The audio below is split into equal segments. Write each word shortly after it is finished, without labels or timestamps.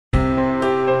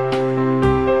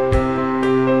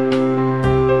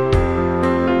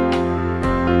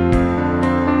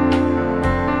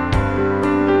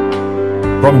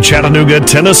From Chattanooga,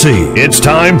 Tennessee, it's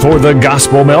time for the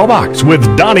Gospel Mailbox with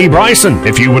Donnie Bryson.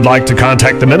 If you would like to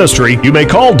contact the ministry, you may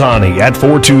call Donnie at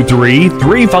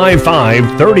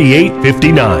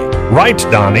 423-355-3859. Write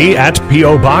Donnie at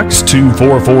P.O. Box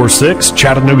 2446,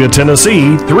 Chattanooga,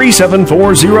 Tennessee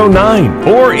 37409.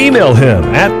 Or email him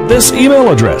at this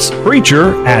email address,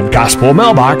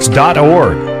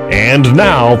 preacher@gospelmailbox.org. And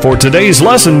now for today's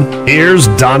lesson, here's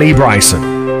Donnie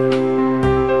Bryson.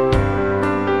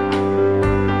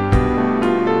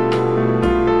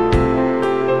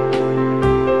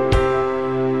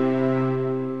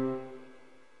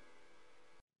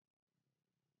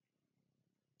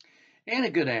 And a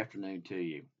good afternoon to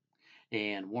you,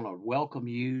 and want to welcome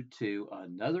you to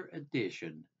another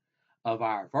edition of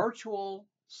our virtual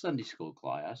Sunday school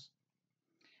class.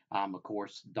 I'm, of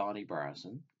course, Donnie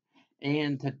Bryson,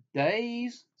 and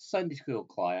today's Sunday school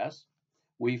class,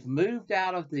 we've moved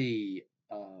out of the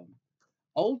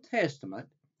Old Testament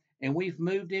and we've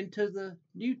moved into the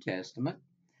New Testament,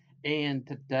 and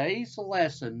today's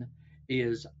lesson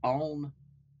is on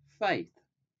faith.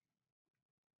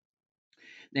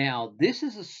 Now, this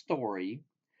is a story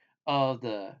of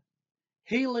the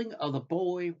healing of the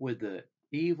boy with the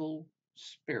evil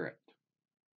spirit.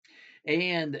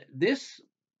 And this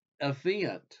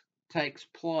event takes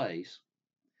place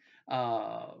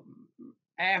uh,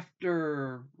 right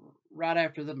after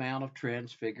the Mount of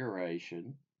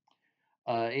Transfiguration.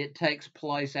 It takes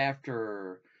place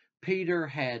after Peter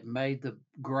had made the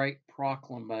great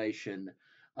proclamation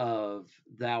of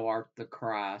 "Thou art the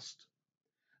Christ."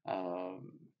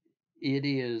 It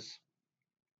is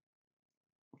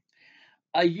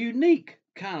a unique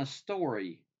kind of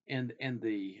story in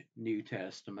the New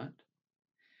Testament.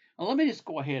 Now, let me just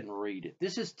go ahead and read it.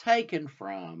 This is taken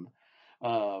from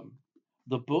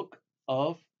the book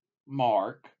of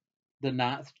Mark, the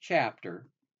 9th chapter,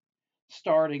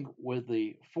 starting with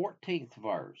the 14th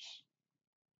verse.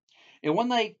 And when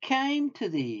they came to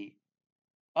the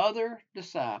other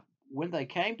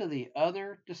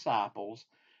disciples,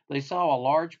 they saw a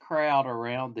large crowd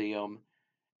around them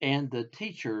and the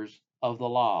teachers of the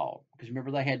law. Because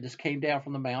remember, they had just came down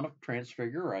from the Mount of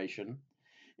Transfiguration.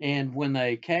 And when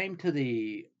they came to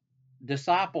the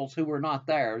disciples who were not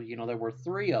there, there were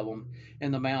three of them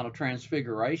in the Mount of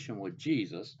Transfiguration with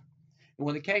Jesus. And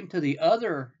when they came to the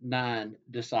other 9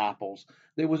 disciples,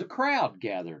 there was a crowd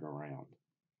gathered around.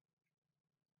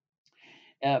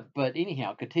 But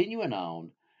anyhow, continuing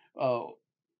on,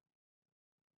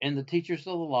 and the teachers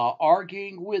of the law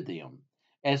arguing with them.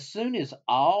 As soon as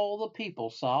all the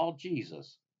people saw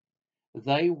Jesus,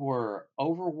 they were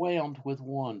overwhelmed with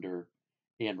wonder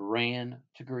and ran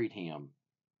to greet him.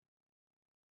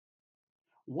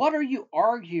 "What are you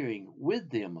arguing with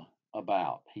them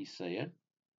about?" he said.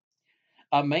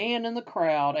 A man in the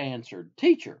crowd answered,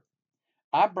 "Teacher,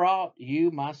 I brought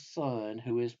you my son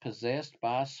who is possessed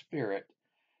by a spirit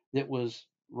that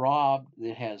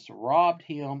has robbed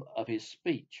him of his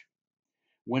speech.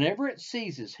 Whenever it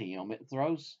seizes him, it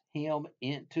throws him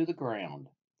into the ground.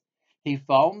 He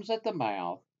foams at the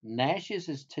mouth, gnashes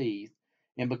his teeth,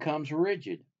 and becomes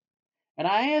rigid. And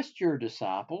I asked your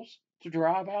disciples to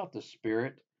drive out the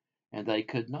spirit, and they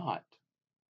could not."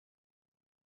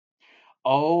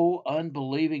 "O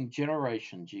unbelieving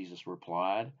generation," Jesus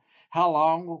replied, "how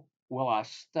long will I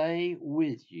stay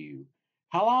with you?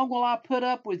 How long will I put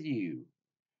up with you?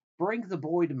 Bring the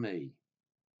boy to me."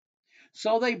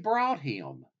 So they brought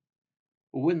him.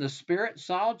 When the spirit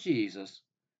saw Jesus,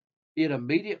 it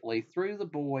immediately threw the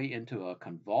boy into a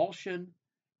convulsion.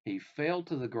 He fell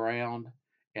to the ground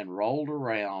and rolled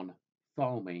around,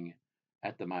 foaming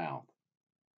at the mouth.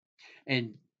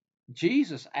 And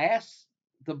Jesus asked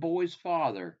the boy's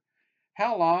father,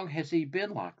 "How long has he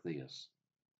been like this?"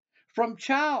 "From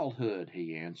childhood,"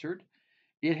 he answered.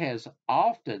 "It has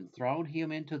often thrown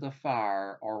him into the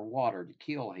fire or water to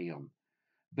kill him.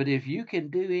 But if you can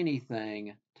do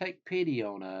anything, take pity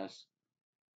on us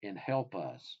and help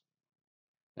us."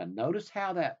 Now, notice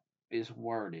how that is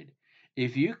worded.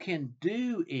 If you can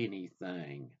do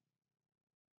anything,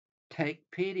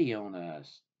 take pity on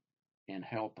us and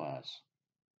help us.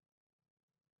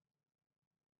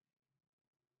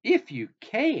 "If you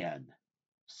can,"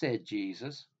 said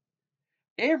Jesus,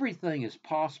 "everything is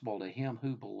possible to him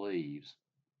who believes."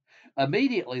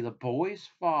 Immediately the boy's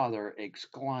father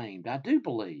exclaimed, "I do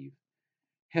believe.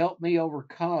 Help me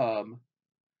overcome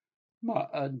my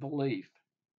unbelief."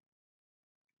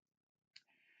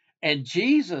 And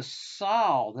Jesus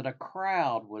saw that a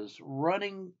crowd was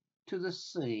running to the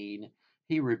scene.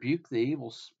 He rebuked the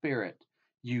evil spirit.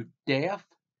 "You deaf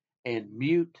and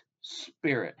mute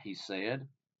spirit," he said,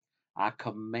 "I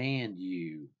command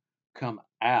you, come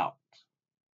out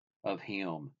of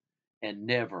him and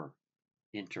never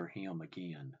enter him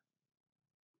again.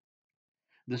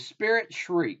 The spirit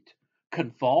shrieked,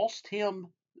 convulsed him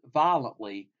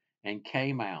violently, and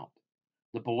came out.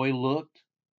 The boy looked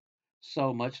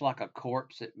so much like a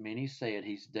corpse that many said,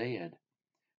 "He's dead."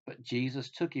 But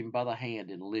Jesus took him by the hand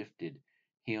and lifted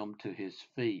him to his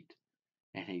feet,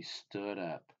 and he stood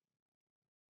up.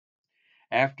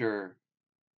 After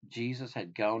Jesus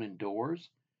had gone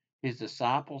indoors, his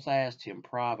disciples asked him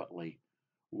privately,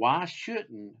 why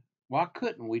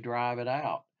couldn't we drive it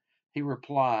out? He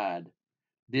replied,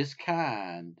 "This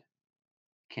kind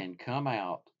can come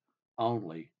out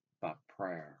only by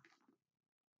prayer."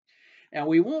 And I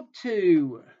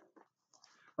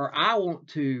want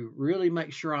to really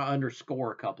make sure I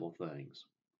underscore a couple of things,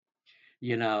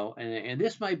 and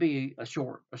this may be a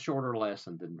shorter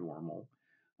lesson than normal,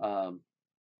 um,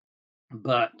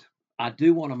 but I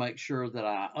do want to make sure that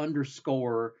I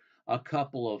underscore a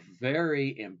couple of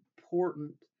very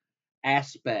important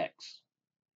aspects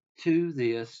to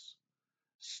this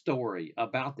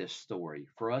about this story,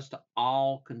 for us to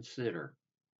all consider.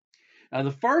 Now,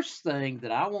 the first thing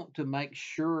that I want to make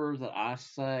sure that I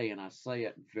say, and I say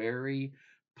it very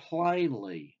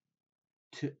plainly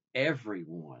to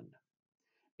everyone,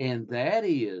 and that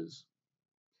is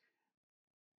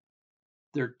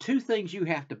there are two things you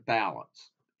have to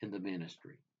balance in the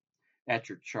ministry at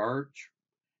your church,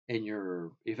 in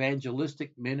your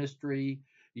evangelistic ministry,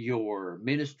 your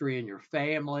ministry in your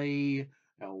family,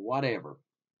 whatever.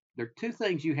 There are two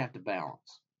things you have to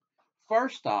balance.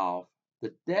 First off,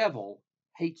 the devil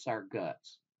hates our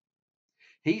guts.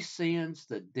 He sends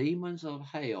the demons of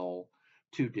hell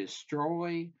to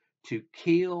destroy, to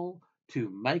kill, to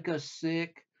make us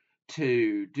sick,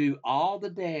 to do all the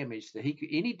damage that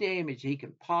any damage he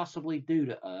can possibly do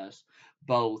to us,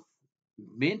 both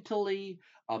mentally,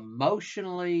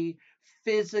 emotionally,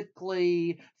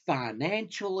 physically,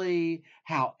 financially,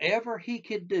 however he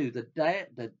could do.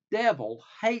 The devil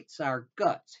hates our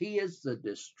guts. He is the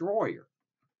destroyer.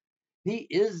 He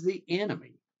is the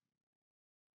enemy.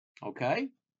 Okay?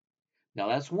 Now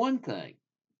that's one thing.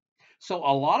 So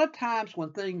a lot of times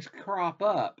when things crop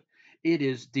up, it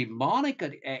is demonic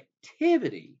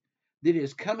activity that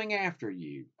is coming after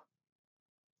you.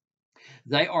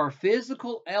 They are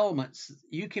physical elements.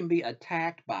 You can be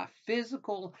attacked by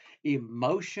physical,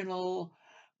 emotional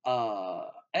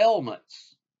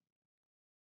elements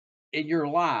in your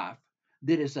life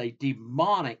that is a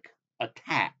demonic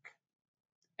attack.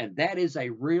 And that is a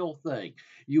real thing.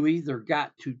 You either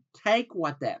got to take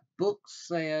what that book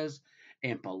says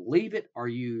and believe it, or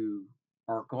you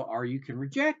can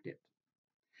reject it.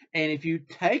 And if you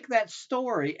take that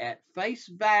story at face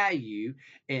value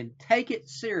and take it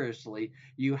seriously,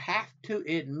 you have to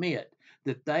admit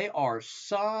that there are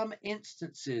some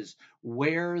instances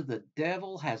where the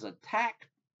devil has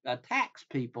attacks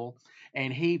people,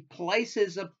 and he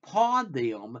places upon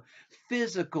them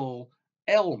physical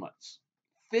elements,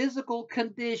 physical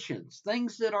conditions,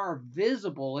 things that are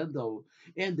visible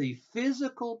in the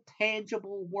physical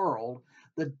tangible world.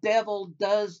 The devil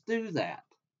does do that.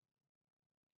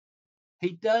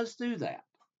 He does do that.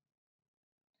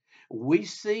 We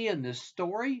see in this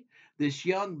story this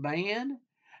young man,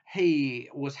 he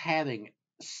was having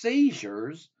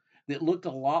seizures that looked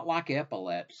a lot like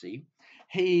epilepsy.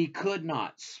 He could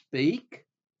not speak.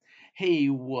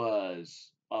 He was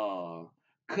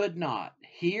could not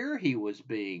hear. He was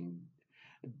being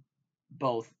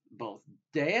both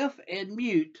deaf and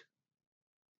mute,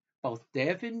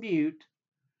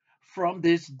 from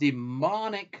this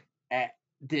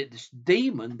this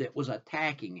demon that was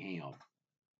attacking him.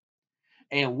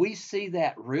 And we see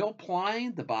that real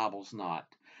plain. The Bible's not.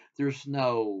 There's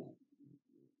no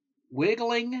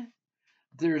wiggling.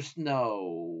 There's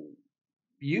no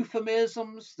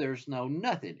euphemisms. There's no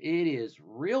nothing. It is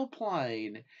real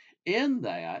plain in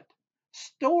that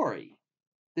story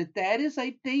that is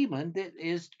a demon that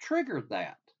is triggered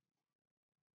that.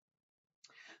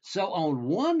 So on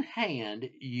one hand,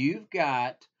 you've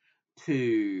got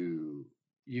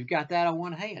that on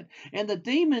one hand. And the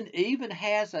demon even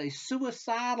has a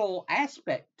suicidal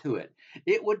aspect to it.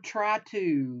 It would try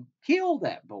to kill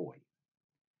that boy.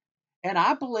 And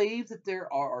I believe that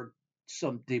there are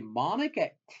some demonic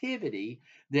activity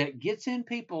that gets in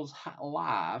people's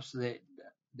lives that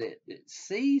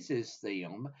seizes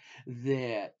them,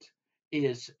 that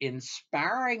is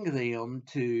inspiring them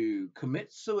to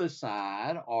commit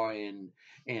suicide,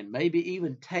 and maybe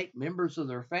even take members of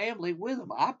their family with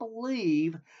them. I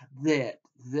believe that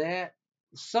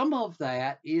some of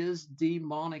that is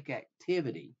demonic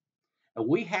activity. And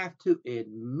we have to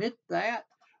admit that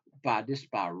by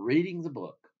reading the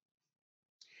book.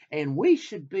 And we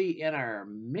should be in our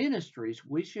ministries,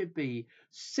 we should be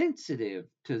sensitive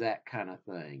to that kind of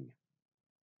thing.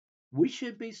 We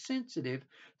should be sensitive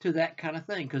to that kind of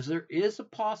thing because there is a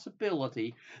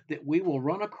possibility that we will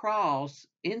run across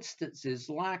instances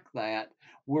like that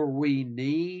where we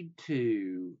need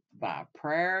to, by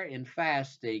prayer and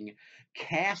fasting,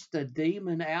 cast a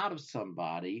demon out of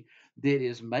somebody that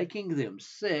is making them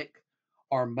sick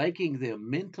or making them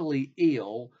mentally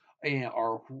ill,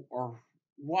 or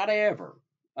whatever,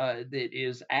 that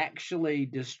is actually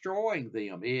destroying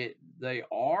them. They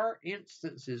are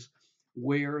instances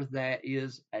where that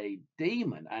is a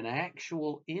demon, an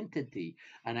actual entity,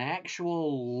 an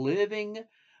actual living,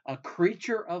 a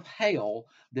creature of hell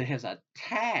that has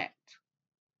attacked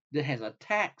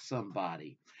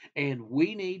somebody. And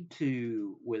we need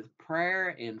to, with prayer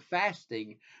and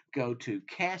fasting, go to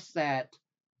cast that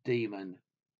demon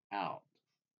out.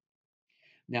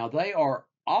 Now they are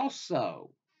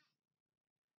also,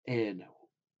 and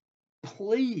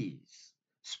please,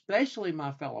 especially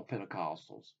my fellow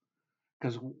Pentecostals,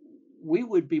 because we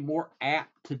would be more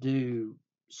apt to do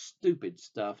stupid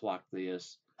stuff like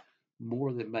this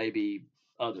more than maybe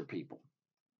other people.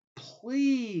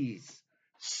 Please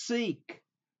seek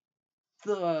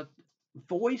the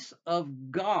voice of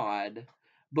God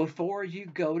before you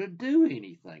go to do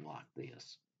anything like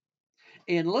this.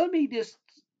 And let me just,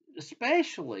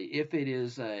 especially if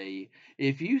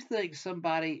you think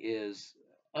somebody is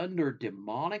under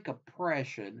demonic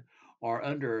oppression or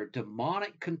under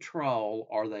demonic control,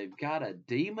 or they've got a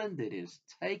demon that is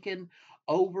taken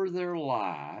over their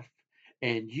life,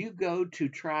 and you go to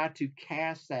try to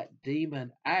cast that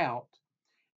demon out,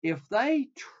 if they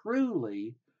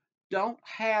truly don't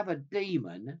have a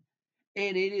demon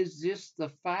and it is just the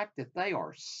fact that they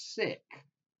are sick.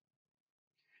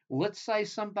 Let's say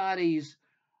somebody's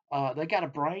they got a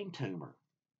brain tumor.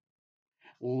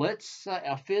 Let's say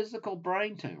a physical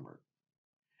brain tumor,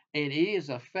 and it is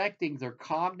affecting their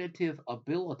cognitive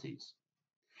abilities.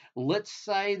 Let's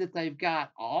say that they've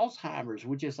got Alzheimer's,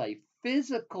 which is a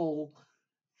physical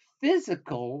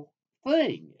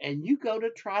thing, and you go to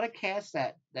try to cast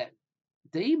that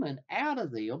demon out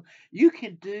of them. You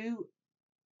can do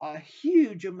a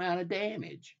huge amount of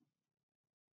damage.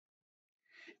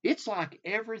 It's like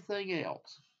everything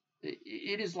else.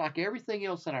 It is like everything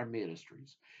else in our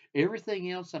ministries,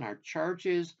 everything else in our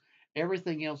churches,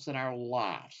 everything else in our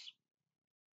lives.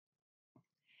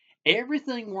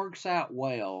 Everything works out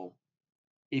well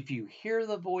if you hear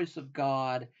the voice of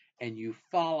God and you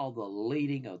follow the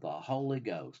leading of the Holy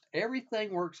Ghost.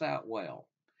 Everything works out well.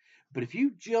 But if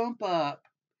you jump up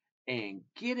and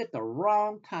get at the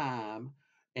wrong time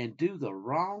and do the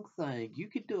wrong thing, you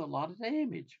could do a lot of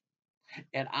damage.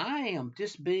 And I am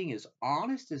just being as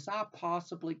honest as I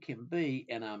possibly can be,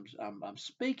 and I'm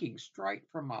speaking straight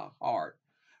from my heart,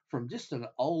 from just an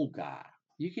old guy.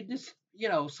 You could just,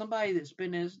 somebody that's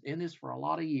been in this for a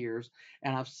lot of years,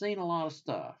 and I've seen a lot of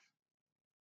stuff,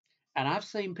 and I've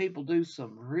seen people do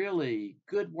some really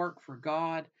good work for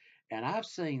God, and I've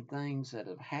seen things that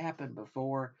have happened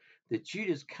before that you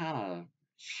just kind of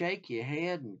shake your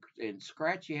head and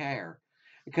scratch your hair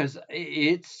because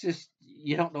it's just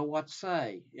you don't know what to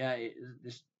say. Yeah,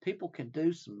 people can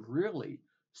do some really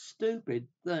stupid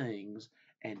things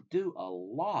and do a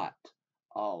lot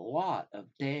of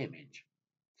damage.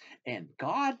 And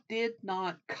God did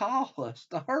not call us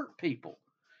to hurt people.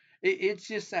 It's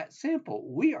just that simple.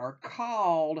 We are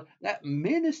called, that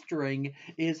ministering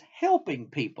is helping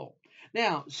people.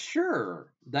 Now,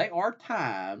 sure, there are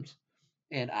times,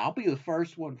 and I'll be the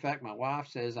first one. In fact, my wife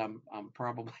says I'm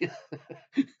probably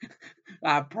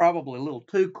I'm probably a little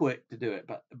too quick to do it.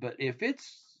 But if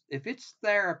it's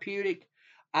therapeutic,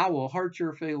 I will hurt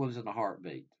your feelings in a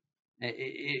heartbeat.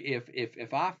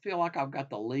 If I feel like I've got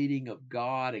the leading of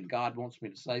God and God wants me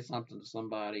to say something to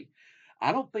somebody,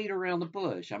 I don't beat around the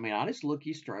bush. I mean, I just look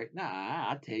you straight in the eye.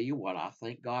 I tell you what I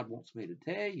think God wants me to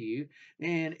tell you,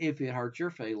 and if it hurts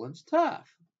your feelings, tough.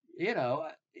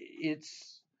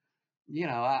 It's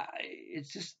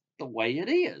it's just the way it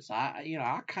is.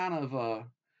 I'm kind of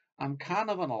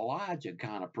an Elijah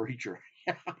kind of preacher.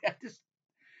 I just,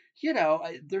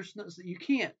 there's no, you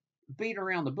can't beat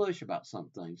around the bush about some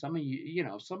things. I mean,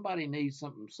 if somebody needs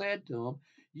something said to them,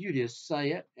 you just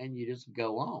say it and you just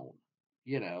go on,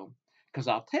 you know, because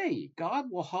I'll tell you, God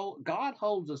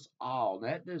holds us all.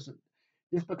 That doesn't,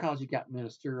 just because you got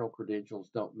ministerial credentials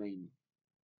don't mean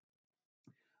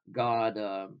God,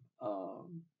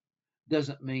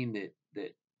 doesn't mean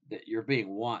that you're being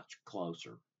watched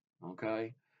closer.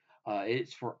 Okay,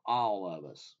 it's for all of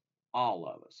us. All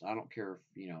of us. I don't care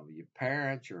if your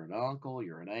parents, you're an uncle,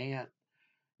 you're an aunt,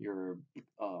 you're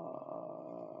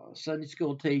Sunday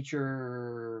school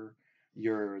teacher,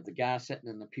 you're the guy sitting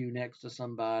in the pew next to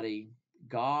somebody.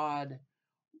 God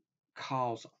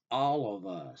calls all of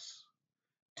us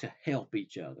to help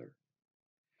each other.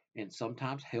 And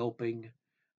sometimes helping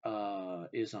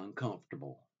is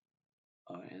uncomfortable.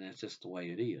 And that's just the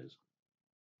way it is.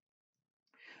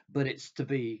 But it's to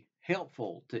be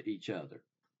helpful to each other.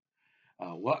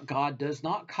 What God does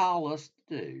not call us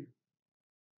to do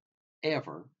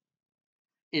ever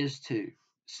is to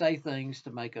say things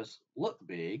to make us look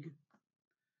big.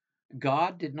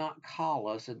 God did not call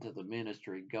us into the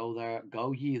ministry.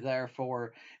 Go ye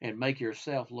therefore and make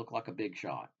yourself look like a big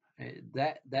shot.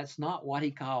 That's not what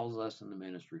He calls us in the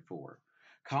ministry for.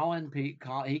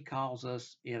 He calls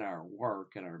us in our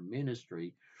work and our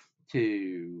ministry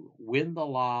to win the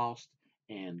lost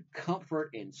and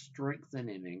comfort and strengthen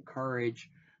and encourage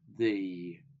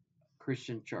the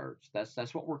Christian church.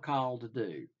 That's what we're called to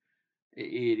do.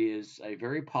 It is a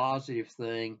very positive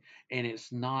thing, and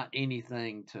it's not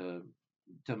anything to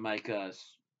make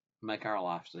our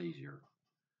lives easier.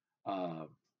 Uh,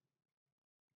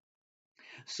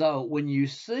 so when you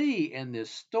see in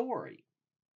this story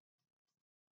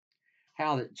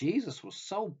how that Jesus was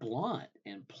so blunt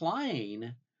and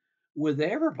plain with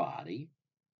everybody,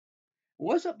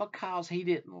 was it because he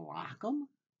didn't like them?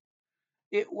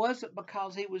 It wasn't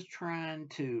because he was trying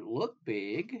to look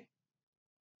big.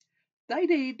 They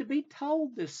need to be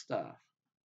told this stuff.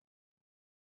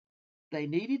 They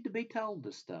needed to be told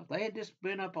this stuff. They had just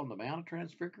been up on the Mount of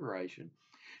Transfiguration.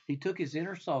 He took his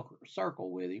inner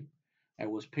circle with him.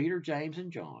 It was Peter, James,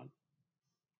 and John.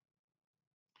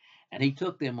 And he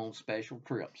took them on special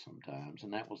trips sometimes.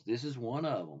 And this is one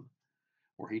of them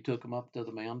where he took them up to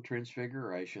the Mount of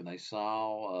Transfiguration. They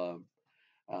saw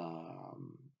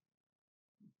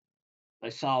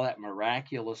that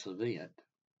miraculous event.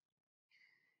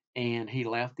 And he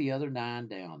left the other 9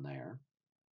 down there.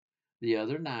 The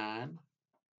other 9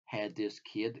 had this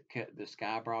kid. This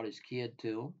guy brought his kid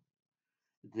to him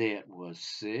that was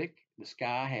sick. This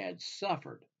guy had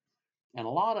suffered, and a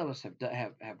lot of us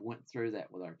have went through that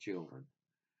with our children.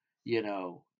 You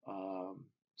know,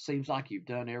 seems like you've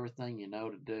done everything you know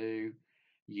to do.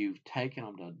 You've taken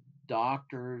them to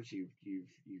doctors. You've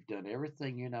done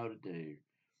everything you know to do,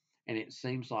 and it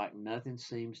seems like nothing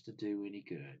seems to do any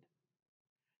good.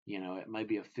 It may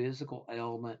be a physical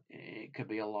ailment. It could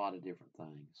be a lot of different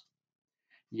things.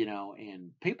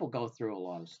 And people go through a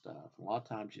lot of stuff. A lot of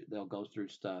times they'll go through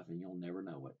stuff and you'll never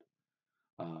know it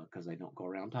because they don't go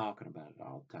around talking about it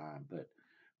all the time.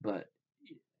 But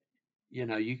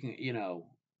you can,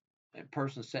 a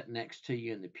person sitting next to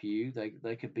you in the pew,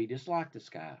 they could be just like this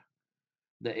guy.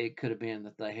 That it could have been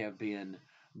that they have been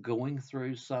going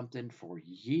through something for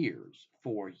years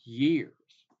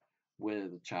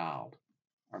with a child,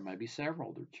 or maybe several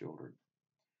of their children.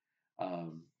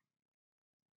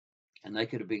 And they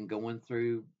could have been going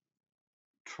through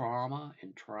trauma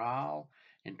and trial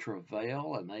and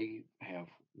travail, and they have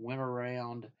went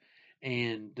around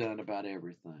and done about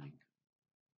everything.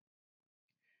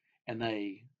 And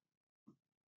they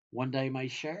one day may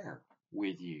share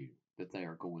with you that they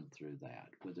are going through that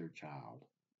with their child.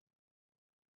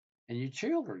 And your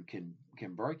children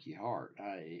can break your heart.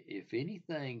 If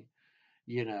anything,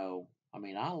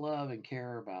 I love and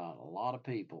care about a lot of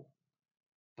people,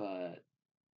 but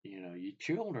your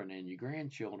children and your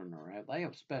grandchildren they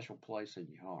have a special place in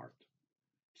your heart.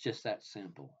 It's just that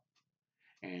simple.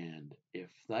 And if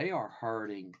they are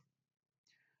hurting,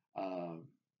 uh,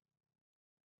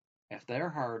 if they're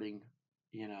hurting,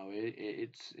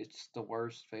 it's the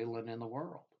worst feeling in the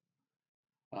world.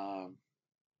 Um,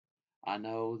 I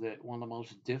know that one of the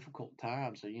most difficult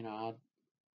times. I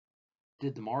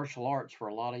did the martial arts for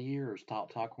a lot of years,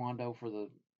 taught taekwondo for the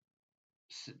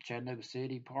Chattanooga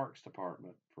City Parks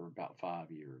Department for about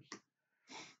 5 years.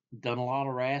 Done a lot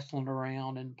of wrestling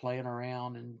around and playing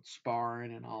around and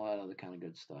sparring and all that other kind of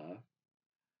good stuff.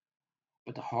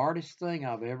 But the hardest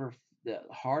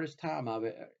time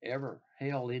I've ever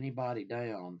held anybody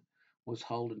down was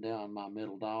holding down my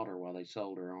middle daughter while they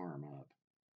sewed her arm up.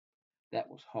 That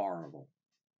was horrible.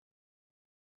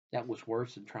 That was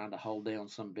worse than trying to hold down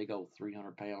some big old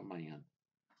 300-pound man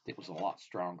that was a lot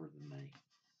stronger than me.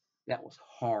 That was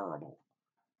horrible.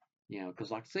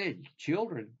 Because like I said,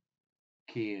 children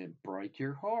can break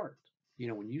your heart.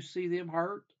 When you see them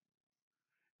hurt,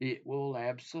 it will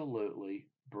absolutely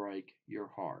break your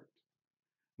heart.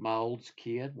 My oldest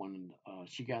kid, when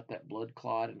she got that blood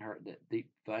clot in her, that deep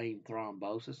vein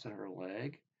thrombosis in her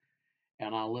leg,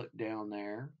 and I looked down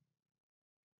there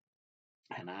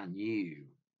and I knew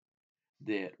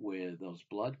that with those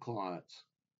blood clots,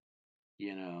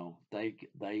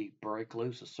 They break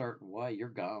loose a certain way, you're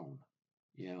gone.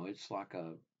 It's like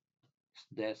a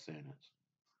death sentence.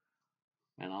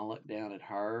 And I looked down at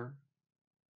her.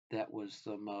 That was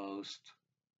the most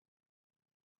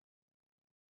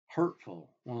one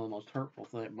of the most hurtful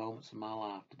moments in my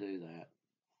life to do that.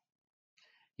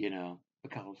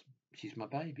 Because she's my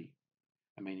baby.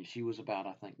 I mean, she was about,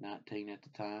 I think, 19 at the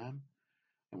time.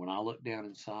 And when I looked down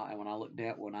inside, and when I looked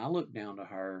down to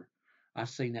her, I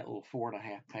seen that little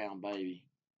 4.5 pound baby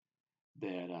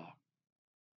that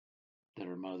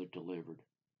her mother delivered.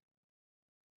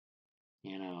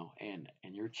 And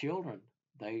your children,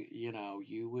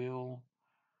 you will,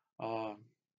 uh,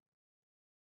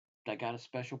 they got a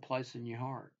special place in your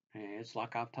heart. And it's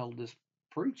like I've told this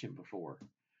preaching before.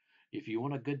 If you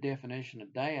want a good definition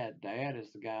of dad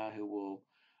is the guy who will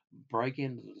break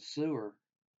into the sewer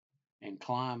and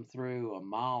climb through 1.5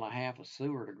 miles of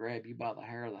sewer to grab you by the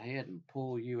hair of the head and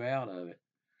pull you out of it.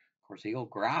 Of course, he'll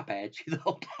gripe at you the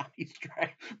whole time he's trying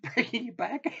bringing you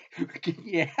back, getting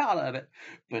you out of it.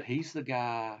 But he's the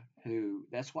guy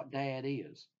that's what dad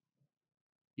is,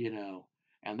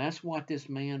 and that's what this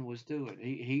man was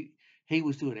doing. He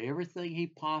was doing everything he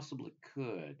possibly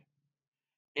could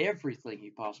to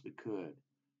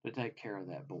take care of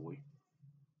that boy.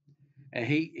 And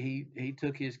he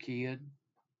took his kid,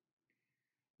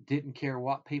 didn't care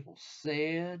what people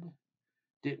said,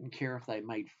 didn't care if they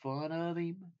made fun of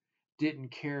him,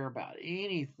 didn't care about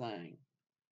anything.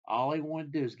 All he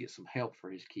wanted to do is get some help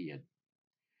for his kid.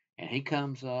 And he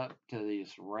comes up to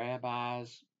these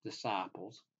rabbi's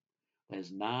disciples.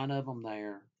 There's 9 of them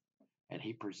there, and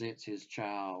he presents his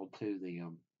child to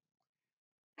them.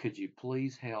 Could you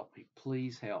please help me?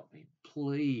 Please help me.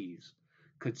 Please.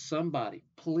 Could somebody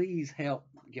please help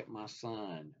get my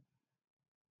son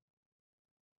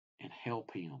and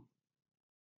help him?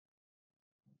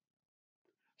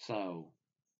 So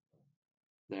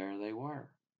there they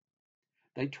were.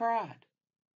 They tried.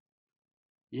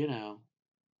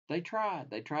 They tried.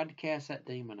 They tried to cast that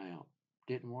demon out.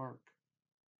 Didn't work.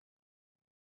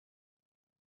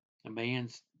 The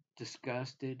man's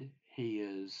disgusted. He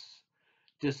is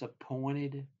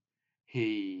disappointed.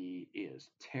 He is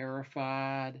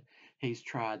terrified. He's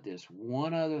tried this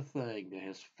one other thing that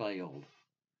has failed.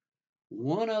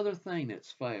 One other thing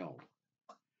that's failed.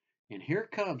 And here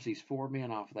comes these 4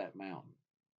 men off that mountain.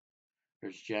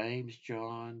 There's James,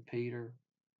 John, Peter,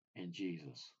 and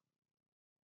Jesus.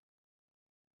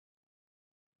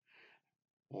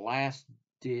 Last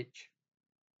ditch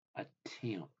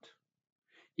attempt.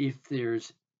 If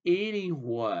there's any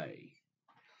way,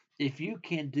 if you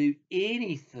can do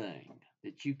anything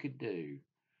that you could do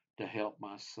to help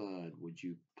my son, would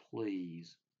you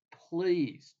please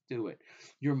do it?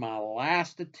 You're my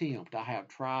last attempt. I have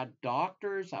tried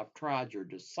doctors, I've tried your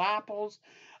disciples,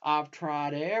 I've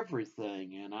tried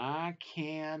everything, and I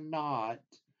cannot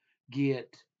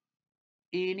get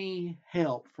any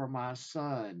help for my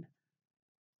son.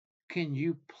 Can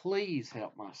you please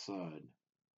help my son?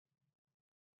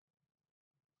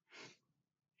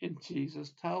 And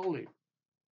Jesus told him,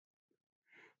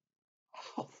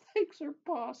 all things are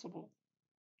possible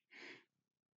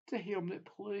to him that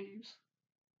believes.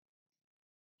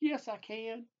 Yes, I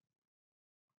can.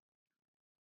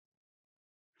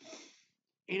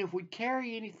 And if we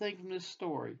carry anything from this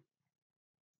story,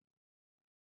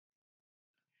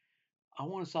 I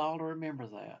want us all to remember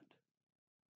that.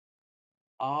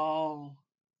 All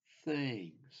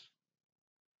things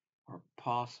are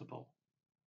possible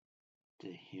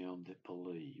to him that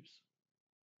believes.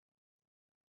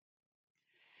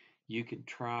 You can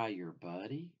try your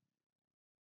buddy.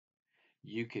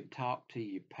 You can talk to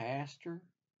your pastor.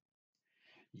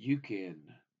 You can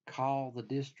call the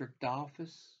district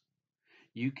office.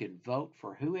 You can vote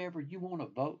for whoever you want to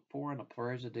vote for in a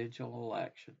presidential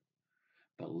election.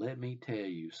 But let me tell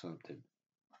you something.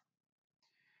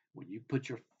 When you put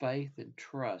your faith and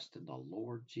trust in the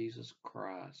Lord Jesus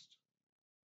Christ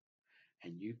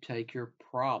and you take your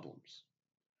problems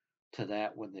to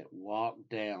that one that walked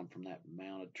down from that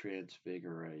Mount of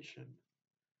Transfiguration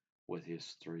with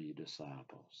his 3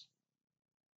 disciples,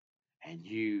 and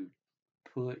you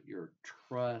put your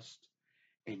trust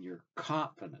and your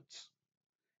confidence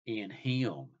in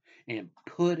him and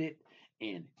put it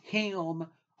in him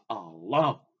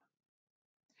alone.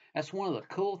 That's one of the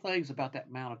cool things about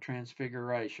that Mount of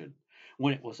Transfiguration.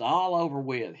 When it was all over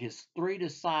with, his 3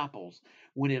 disciples,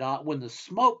 when the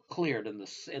smoke cleared and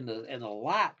the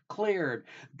light cleared,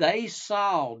 they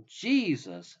saw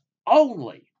Jesus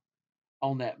only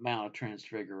on that Mount of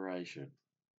Transfiguration.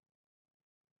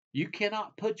 You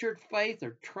cannot put your faith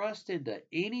or trust into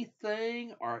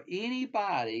anything or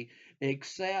anybody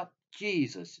except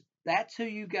Jesus. That's who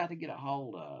you got to get a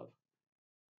hold of.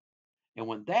 And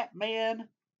when that man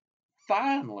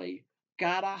finally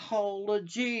got a hold of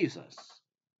Jesus,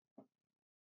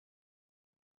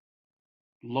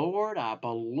 Lord, I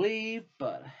believe,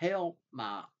 but help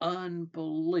my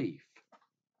unbelief.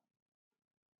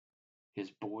 His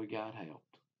boy got helped.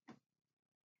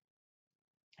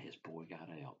 His boy got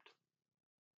helped.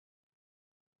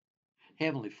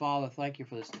 Heavenly Father, thank you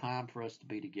for this time for us to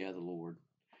be together, Lord.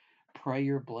 Pray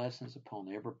your blessings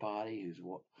upon everybody who's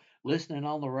listening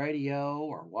on the radio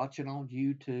or watching on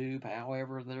YouTube,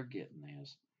 however they're getting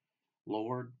this.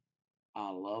 Lord, I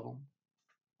love them.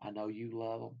 I know you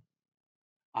love them.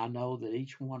 I know that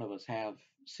each one of us have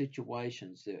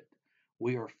situations that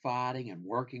we are fighting and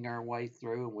working our way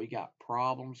through, and we got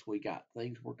problems, we got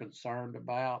things we're concerned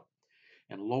about.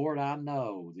 And Lord, I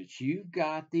know that you've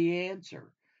got the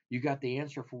answer. You got the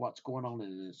answer for what's going on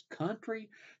in this country.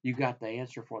 You got the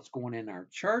answer for what's going on in our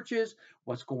churches,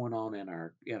 what's going on in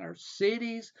our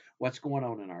cities, what's going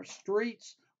on in our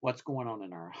streets, what's going on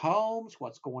in our homes,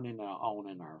 what's going on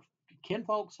in our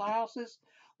kinfolks' houses.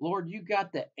 Lord, you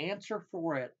got the answer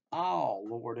for it all,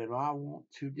 Lord, and I want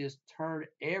to just turn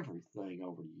everything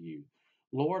over to you,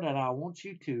 Lord, and I want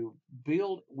you to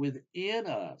build within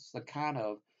us the kind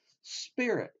of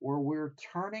spirit where we're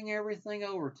turning everything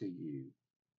over to you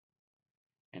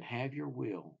and have your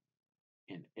will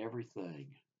in everything.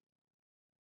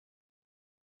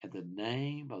 In the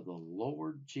name of the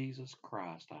Lord Jesus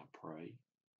Christ, I pray.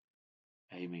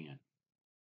 Amen.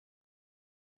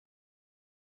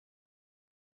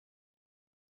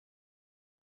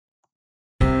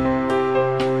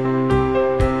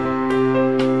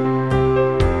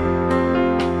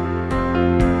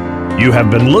 You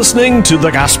have been listening to The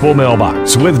Gospel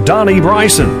Mailbox with Donnie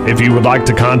Bryson. If you would like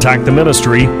to contact the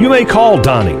ministry, you may call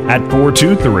Donnie at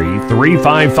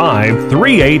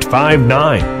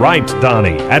 423-355-3859. Write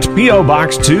Donnie at P.O.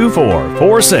 Box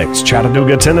 2446,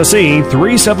 Chattanooga, Tennessee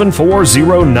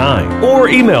 37409. Or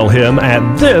email him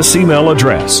at this email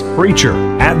address,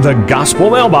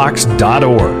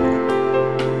 preacher@thegospelmailbox.org.